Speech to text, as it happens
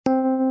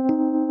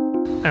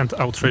And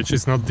outrage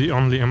is not the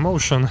only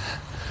emotion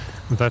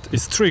that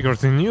is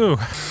triggered in you.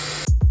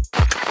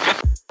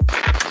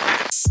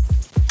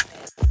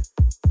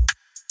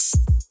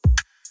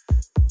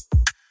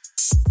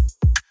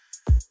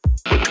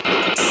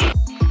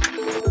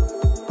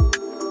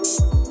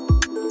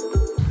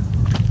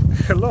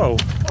 Hello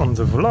on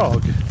the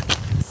vlog,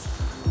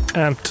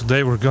 and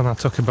today we're gonna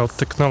talk about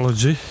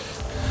technology,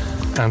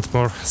 and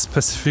more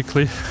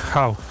specifically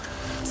how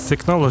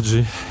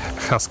technology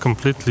has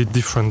completely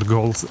different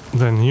goals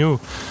than you,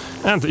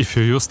 and if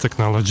you use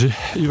technology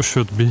you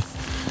should be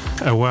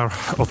aware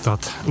of that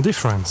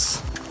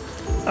difference.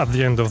 At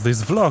the end of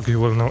this vlog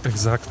you will know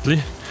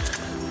exactly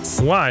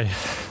why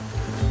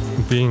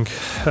being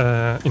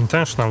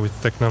intentional with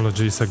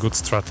technology is a good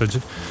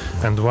strategy,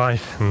 and why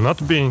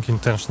not being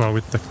intentional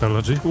with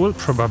technology will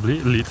probably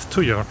lead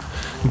to your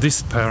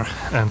despair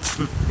and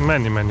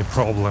many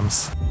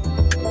problems.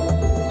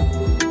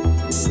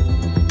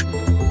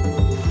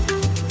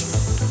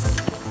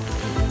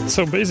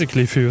 So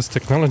basically, if you use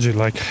technology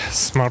like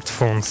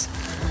smartphones,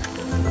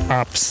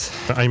 apps,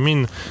 I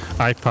mean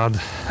iPad,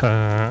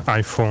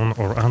 iPhone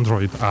or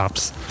Android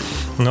apps,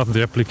 not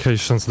the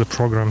applications, the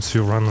programs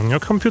you run on your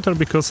computer,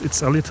 because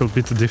it's a little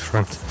bit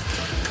different.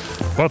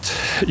 But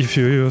if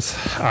you use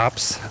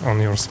apps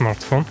on your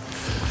smartphone,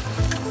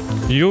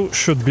 you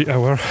should be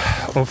aware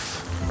of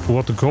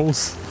what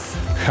goals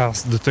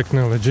has the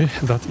technology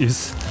that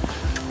is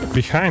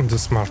behind the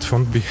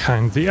smartphone,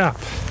 behind the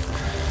app.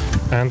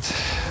 And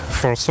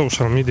for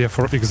social media,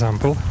 for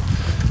example,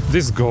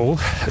 this goal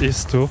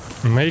is to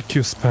make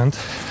you spend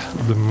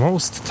the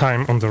most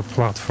time on their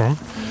platform.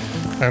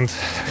 And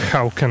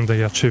how can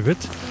they achieve it?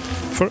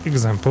 For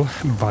example,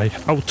 by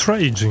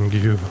outraging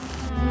you.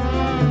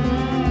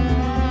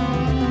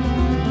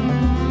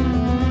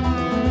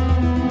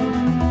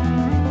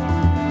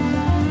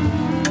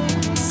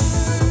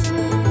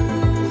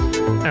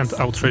 And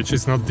outrage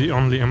is not the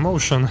only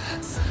emotion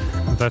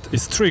that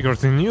is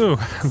triggered in you.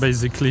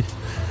 Basically,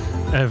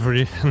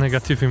 every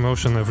negative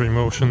emotion, every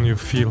emotion you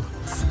feel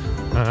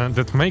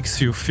that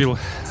makes you feel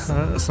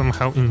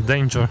somehow in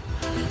danger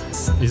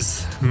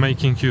is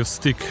making you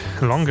stick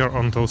longer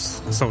on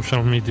those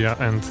social media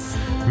and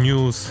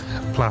news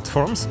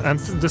platforms. And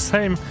the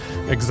same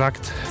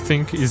exact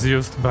thing is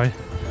used by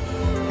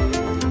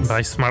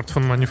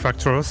smartphone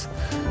manufacturers,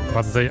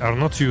 but they are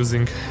not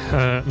using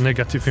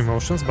negative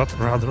emotions, but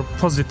rather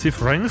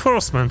positive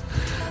reinforcement.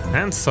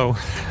 And so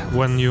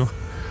when you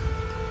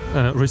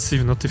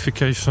receive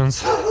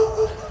notifications,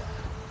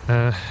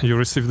 you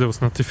receive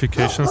those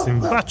notifications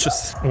in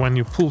batches. When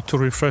you pull to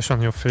refresh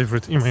on your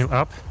favorite email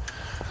app,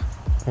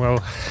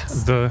 well,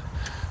 the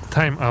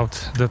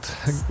timeout that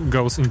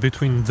goes in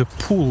between the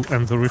pull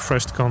and the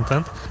refreshed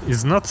content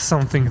is not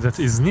something that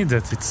is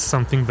needed, it's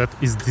something that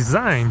is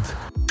designed.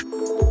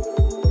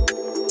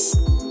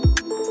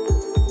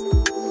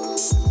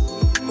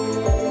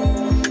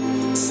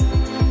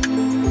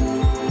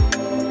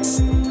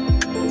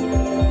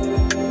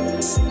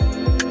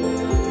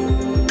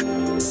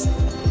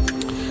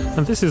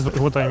 And this is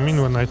what I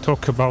mean when I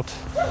talk about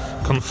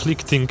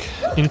conflicting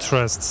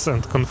interests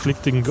and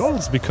conflicting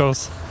goals,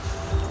 because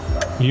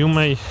you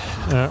may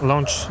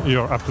launch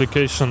your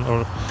application,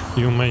 or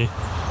you may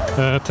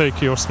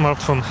take your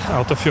smartphone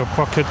out of your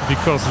pocket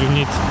because you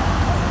need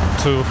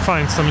to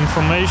find some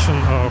information,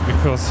 or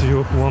because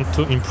you want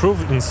to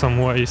improve in some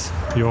ways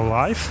your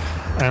life,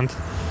 and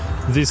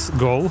this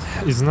goal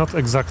is not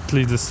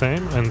exactly the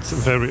same, and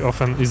very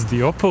often is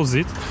the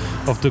opposite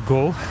of the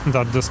goal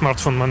that the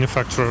smartphone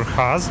manufacturer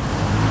has,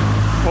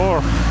 or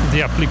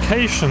the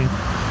application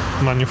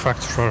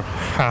manufacturer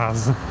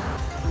has.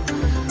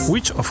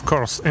 Which of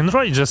course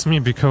enrages me,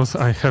 because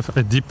I have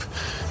a deep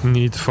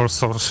need for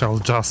social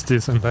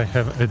justice, and I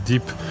have a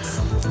deep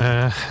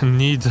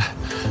need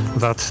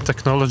that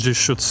technology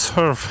should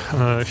serve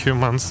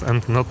humans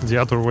and not the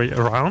other way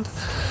around.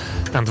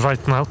 And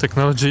right now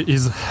technology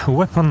is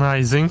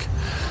weaponizing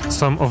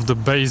some of the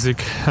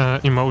basic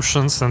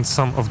emotions and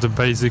some of the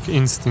basic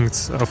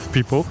instincts of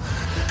people.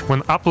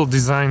 When Apple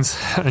designs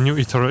a new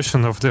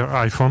iteration of their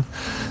iPhone,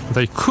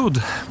 they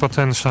could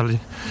potentially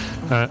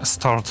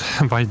start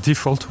by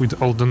default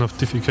with all the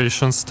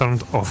notifications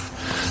turned off.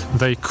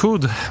 They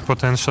could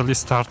potentially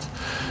start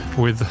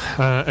with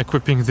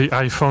equipping the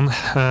iPhone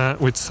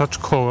with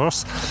such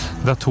colors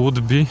that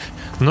would be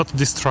not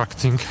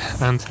distracting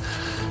and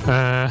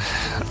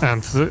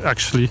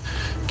actually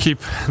keep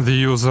the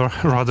user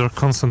rather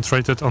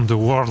concentrated on the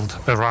world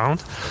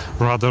around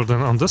rather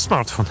than on the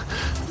smartphone.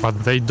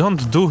 But they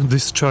don't do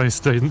this choice,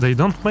 they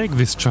don't make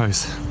this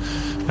choice,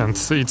 and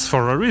it's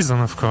for a reason,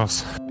 of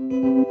course.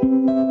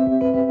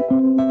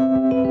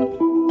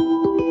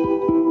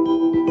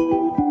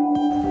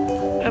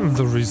 And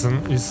the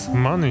reason is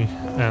money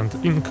and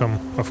income,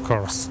 of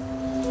course.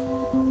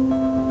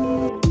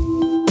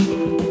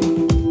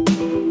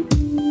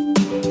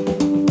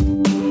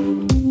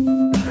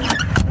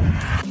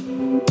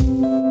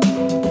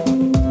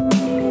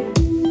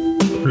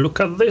 Look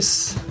at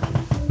this!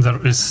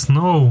 There is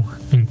snow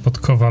in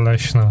Podkowa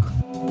Leśna.